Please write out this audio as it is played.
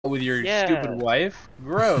with your stupid wife.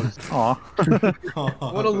 Gross. Aw.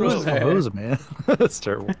 What a loser, man. That's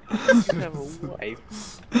terrible. You have a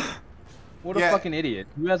wife. What a fucking idiot.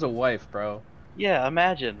 Who has a wife, bro? Yeah,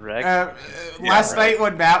 imagine, Rex. Last night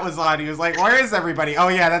when Matt was on, he was like, "Where is everybody?" Oh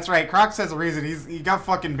yeah, that's right. Croc says a reason. He got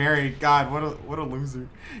fucking married. God, what a loser.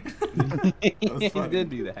 He did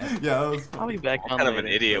do that. Yeah, that was I'll be back on What kind of later.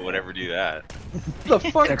 an idiot would ever do that? The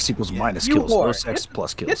fuck? Sex equals minus You kills. whore. No sex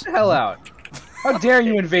plus Get kills. the hell out. How dare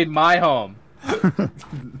you invade my home?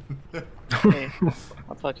 Hey,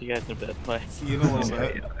 I'll talk to you guys in a bit. Bye. See you in a little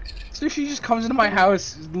bit. So she just comes into my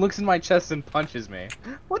house, looks in my chest, and punches me.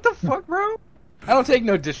 What the fuck, bro? I don't take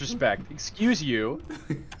no disrespect. Excuse you.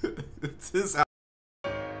 It's his